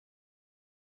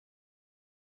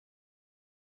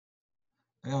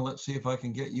And let's see if I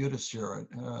can get you to share it.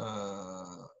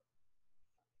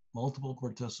 Multiple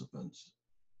participants.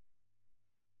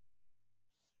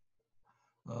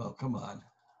 Oh, come on.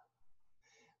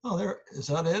 Oh, there, is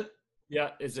that it?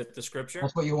 Yeah, is it the scripture?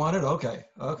 That's what you wanted? Okay,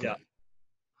 okay. Yeah.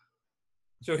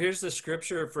 So here's the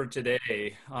scripture for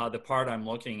today, the part I'm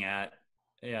looking at.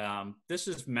 This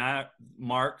is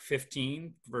Mark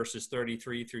 15, verses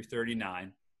 33 through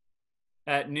 39.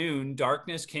 At noon,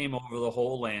 darkness came over the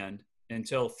whole land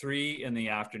until 3 in the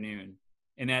afternoon.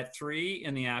 And at 3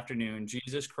 in the afternoon,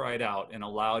 Jesus cried out in a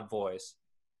loud voice,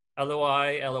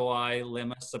 Eloi, Eloi,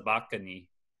 lema sabachthani,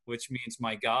 which means,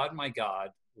 my God,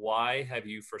 why have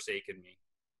you forsaken me?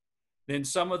 Then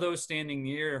some of those standing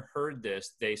near heard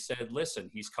this. They said, Listen,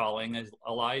 he's calling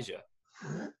Elijah.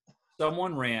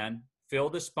 Someone ran,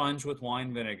 filled a sponge with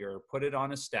wine vinegar, put it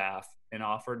on a staff, and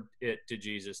offered it to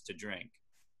Jesus to drink.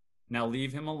 Now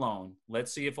leave him alone.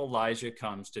 Let's see if Elijah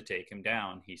comes to take him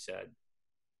down, he said.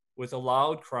 With a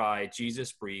loud cry,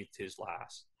 Jesus breathed his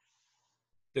last.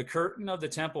 The curtain of the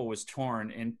temple was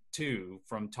torn in two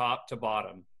from top to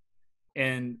bottom.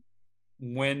 And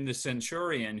when the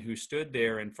centurion who stood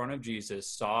there in front of Jesus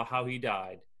saw how he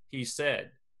died, he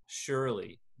said,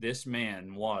 Surely this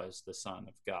man was the Son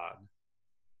of God.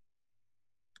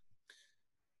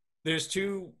 There's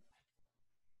two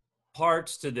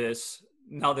parts to this.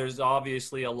 Now, there's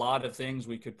obviously a lot of things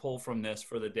we could pull from this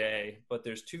for the day, but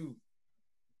there's two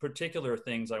particular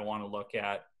things I want to look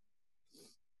at.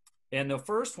 And the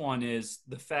first one is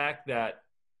the fact that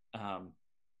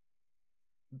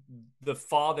the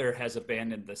Father has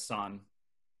abandoned the Son.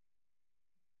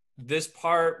 This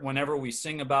part, whenever we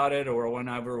sing about it or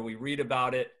whenever we read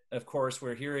about it, of course,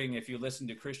 we're hearing, if you listen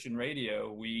to Christian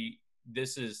radio,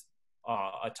 this is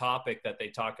a topic that they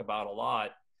talk about a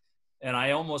lot. And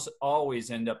I almost always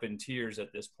end up in tears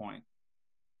at this point.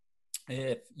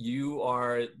 If you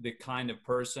are the kind of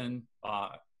person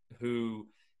who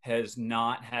has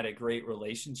not had a great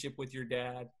relationship with your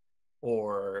dad,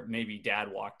 or maybe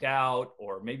dad walked out,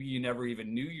 or maybe you never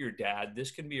even knew your dad,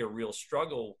 this can be a real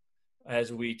struggle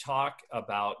as we talk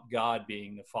about God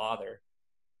being the Father.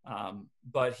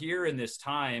 But here in this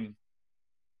time,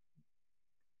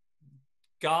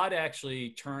 God actually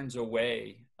turns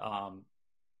away.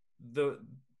 The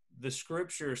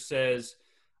scripture says,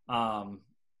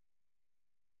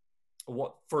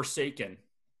 what forsaken.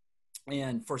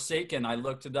 And forsaken, I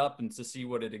looked it up and to see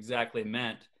what it exactly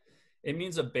meant. It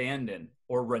means abandoned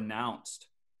or renounced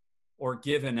or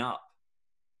given up.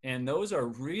 And that's a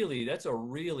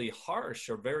really harsh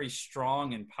or very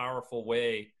strong and powerful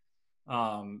way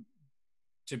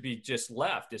to be just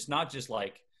left. It's not just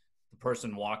like the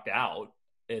person walked out.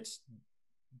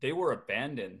 They were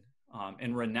abandoned.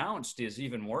 And renounced is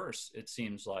even worse, it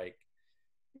seems like.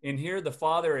 And here the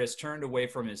Father has turned away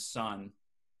from his Son.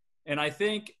 And I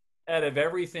think out of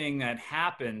everything that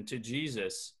happened to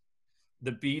Jesus,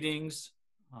 the beatings,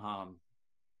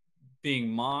 being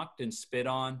mocked and spit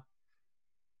on,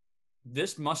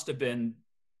 this must have been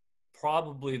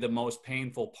probably the most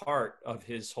painful part of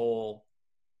his whole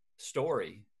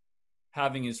story,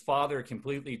 having his Father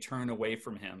completely turn away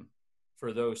from him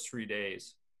for those 3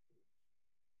 days.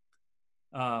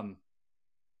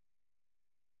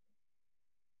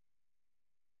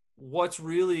 What's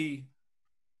really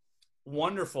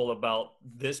wonderful about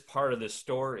this part of the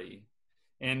story,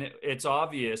 and it's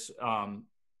obvious,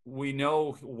 we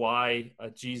know why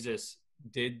Jesus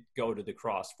did go to the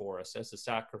cross for us as a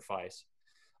sacrifice,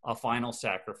 a final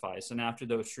sacrifice. And after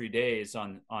those 3 days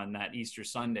on that Easter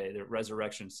Sunday, the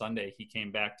Resurrection Sunday, he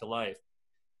came back to life.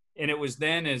 And it was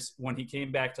then, as when he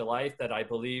came back to life, that I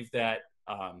believe that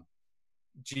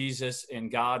Jesus and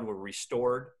God were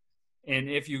restored. And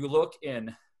if you look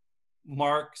in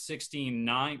Mark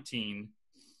 16:19,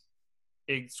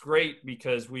 it's great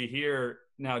because we hear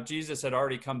now Jesus had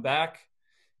already come back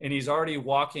and he's already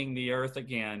walking the earth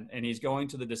again, and he's going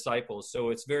to the disciples. So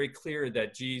it's very clear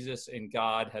that Jesus and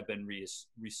God have been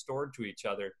restored to each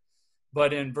other.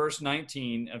 But in verse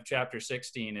 19 of chapter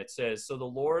 16, it says, So the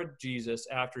Lord Jesus,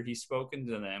 after he spoken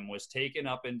to them, was taken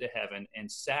up into heaven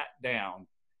and sat down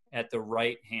at the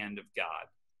right hand of God.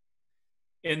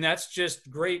 And that's just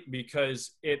great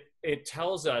because it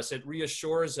tells us, it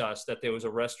reassures us that there was a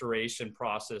restoration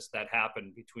process that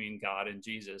happened between God and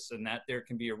Jesus, and that there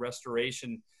can be a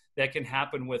restoration that can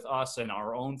happen with us and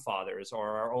our own fathers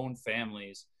or our own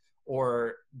families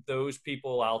or those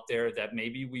people out there that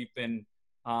maybe we've been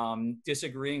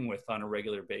disagreeing with on a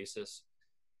regular basis.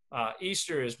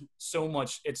 Easter is so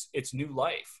much, it's new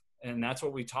life, and that's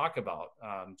what we talk about.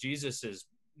 Jesus's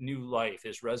new life,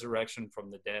 his resurrection from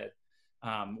the dead.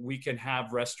 We can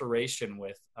have restoration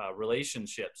with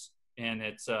relationships and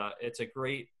it's a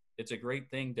great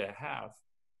thing to have.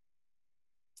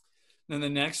 Then the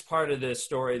next part of this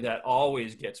story that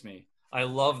always gets me, I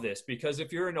love this, because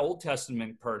if you're an Old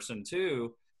Testament person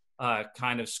too,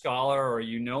 kind of scholar, or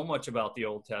you know much about the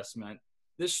Old Testament,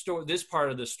 this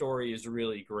part of the story is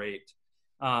really great.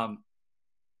 But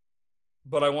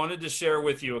I wanted to share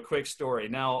with you a quick story.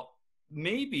 Now,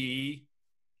 maybe,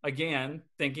 again,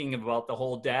 thinking about the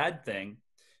whole dad thing,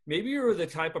 maybe you're the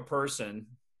type of person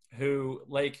who,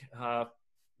 like,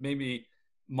 maybe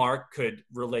Mark could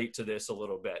relate to this a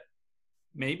little bit.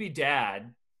 Maybe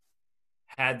dad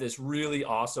had this really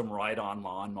awesome ride-on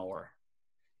lawnmower.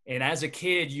 And as a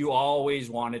kid, you always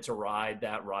wanted to ride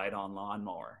that ride-on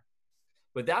lawnmower.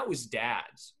 But that was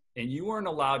dad's, and you weren't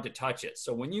allowed to touch it.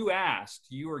 So when you asked,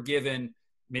 you were given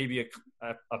maybe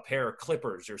a pair of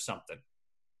clippers or something.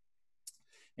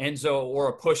 And so, or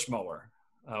a push mower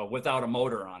without a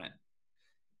motor on it.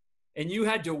 And you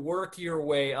had to work your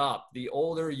way up. The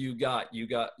older you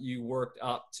worked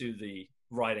up to the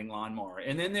riding lawnmower.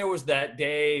 And then there was that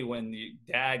day when the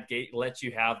dad let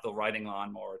you have the riding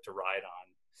lawnmower to ride on.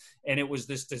 And it was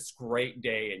this great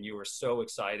day, and you were so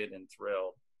excited and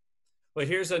thrilled. But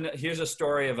here's a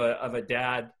story of a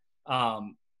dad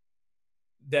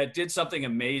that did something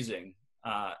amazing.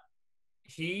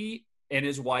 He and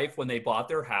his wife, when they bought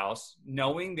their house,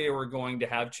 knowing they were going to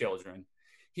have children,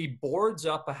 he boards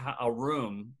up a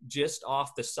room just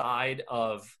off the side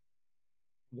of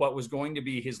what was going to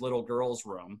be his little girl's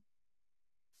room.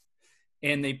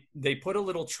 And they put a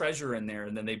little treasure in there,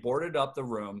 and then they boarded up the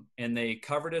room, and they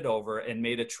covered it over and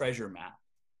made a treasure map.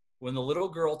 When the little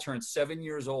girl turned 7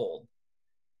 years old,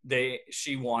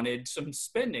 she wanted some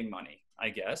spending money, I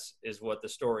guess, is what the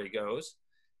story goes.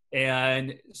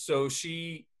 And so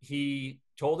he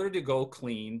told her to go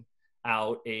clean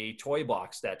out a toy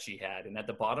box that she had. And at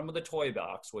the bottom of the toy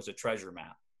box was a treasure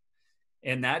map.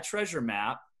 And that treasure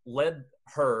map led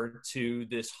her to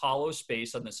this hollow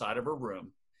space on the side of her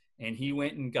room. And he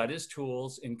went and got his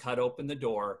tools and cut open the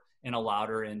door and allowed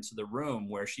her into the room,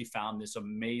 where she found this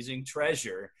amazing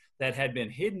treasure that had been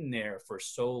hidden there for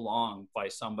so long by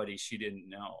somebody she didn't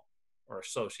know, or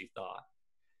so she thought.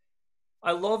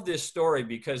 I love this story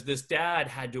because this dad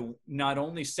had to not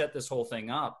only set this whole thing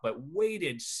up, but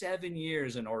waited 7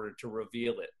 years in order to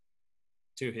reveal it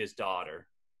to his daughter.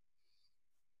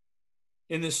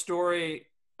 In the story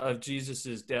of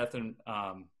Jesus's death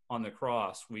on the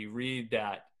cross, we read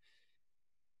that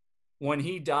when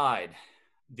he died,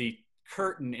 the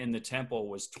curtain in the temple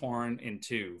was torn in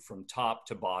two from top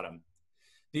to bottom.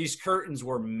 These curtains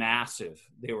were massive.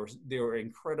 They were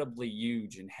incredibly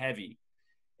huge and heavy.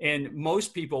 And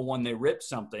most people, when they rip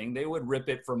something, they would rip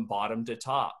it from bottom to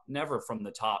top, never from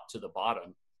the top to the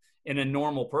bottom. And a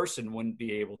normal person wouldn't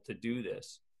be able to do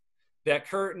this. That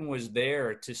curtain was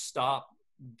there to stop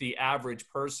the average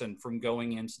person from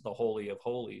going into the Holy of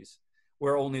Holies,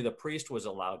 where only the priest was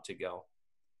allowed to go.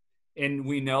 And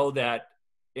we know that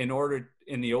in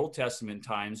the Old Testament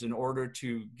times, in order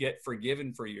to get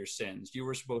forgiven for your sins, you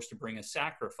were supposed to bring a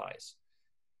sacrifice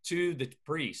to the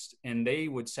priest, and they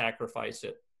would sacrifice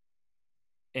it,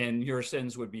 and your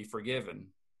sins would be forgiven.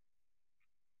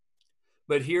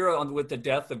 But here with the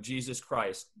death of Jesus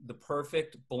Christ, the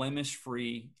perfect,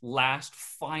 blemish-free, last,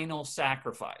 final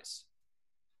sacrifice,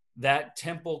 that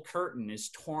temple curtain is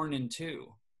torn in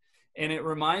two. And it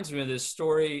reminds me of this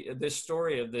story of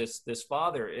this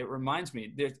father. It reminds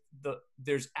me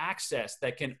there's access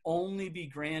that can only be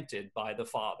granted by the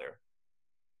Father.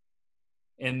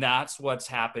 And that's what's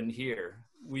happened here.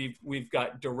 We've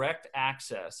got direct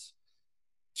access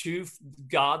to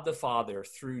God the Father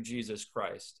through Jesus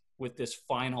Christ with this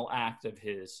final act of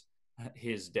his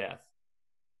death.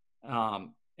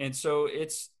 And so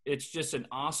it's just an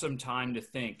awesome time to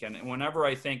think. And whenever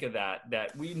I think of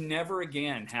that we never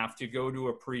again have to go to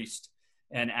a priest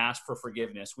and ask for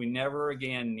forgiveness. We never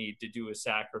again need to do a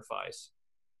sacrifice.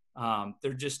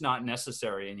 They're just not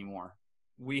necessary anymore.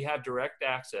 We have direct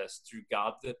access through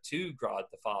God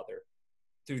the Father,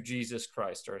 through Jesus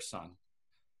Christ, our Son.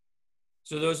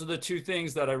 So those are the two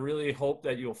things that I really hope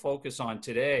that you'll focus on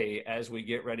today as we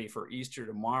get ready for Easter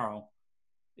tomorrow,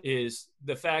 is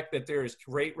the fact that there is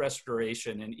great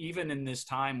restoration. And even in this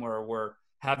time where we're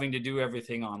having to do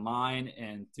everything online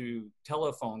and through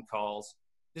telephone calls,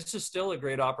 this is still a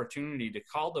great opportunity to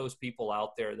call those people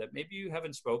out there that maybe you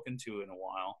haven't spoken to in a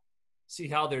while, see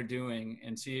how they're doing,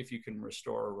 and see if you can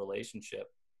restore a relationship.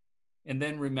 And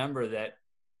then remember that,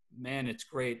 man, it's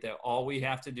great that all we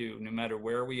have to do, no matter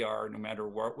where we are, no matter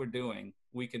what we're doing,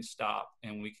 we can stop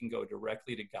and we can go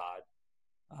directly to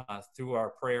God through our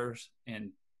prayers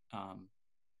and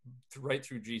right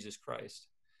through Jesus Christ.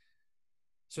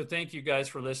 So thank you guys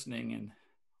for listening, and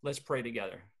let's pray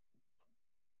together.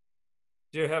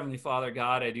 Dear Heavenly Father,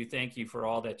 God, I do thank you for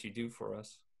all that you do for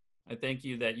us. I thank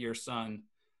you that your Son,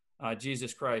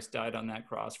 Jesus Christ, died on that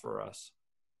cross for us,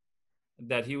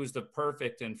 that he was the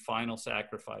perfect and final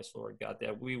sacrifice, Lord God,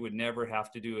 that we would never have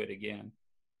to do it again.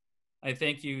 I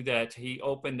thank you that he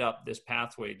opened up this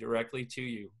pathway directly to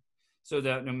you, so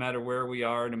that no matter where we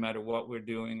are, no matter what we're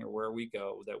doing or where we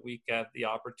go, that we have the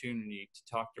opportunity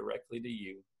to talk directly to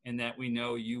you, and that we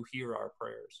know you hear our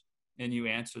prayers and you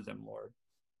answer them, Lord.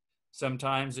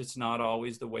 Sometimes it's not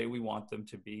always the way we want them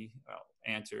to be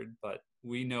answered, but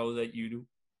we know that you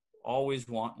always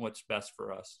want what's best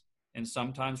for us. And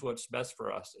sometimes what's best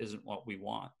for us isn't what we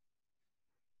want.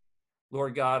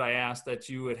 Lord God, I ask that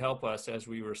you would help us as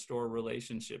we restore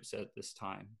relationships at this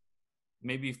time.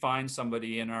 Maybe find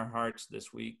somebody in our hearts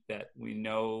this week that we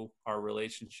know our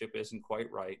relationship isn't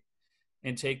quite right,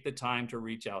 and take the time to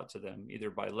reach out to them, either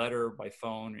by letter, by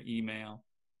phone, or email,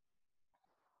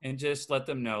 and just let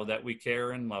them know that we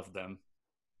care and love them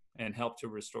and help to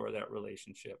restore that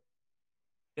relationship.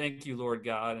 Thank you, Lord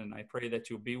God, and I pray that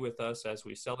you'll be with us as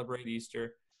we celebrate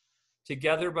Easter,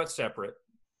 together but separate,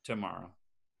 tomorrow.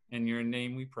 In your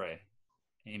name we pray.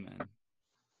 Amen.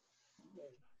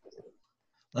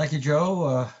 Thank you,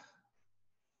 Joe.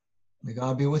 May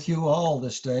God be with you all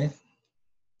this day.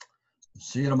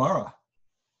 See you tomorrow.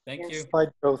 Thank you. Bye,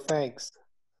 Joe. Thanks.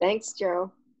 Thanks, Joe.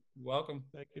 Welcome.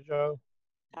 Thank you, Joe.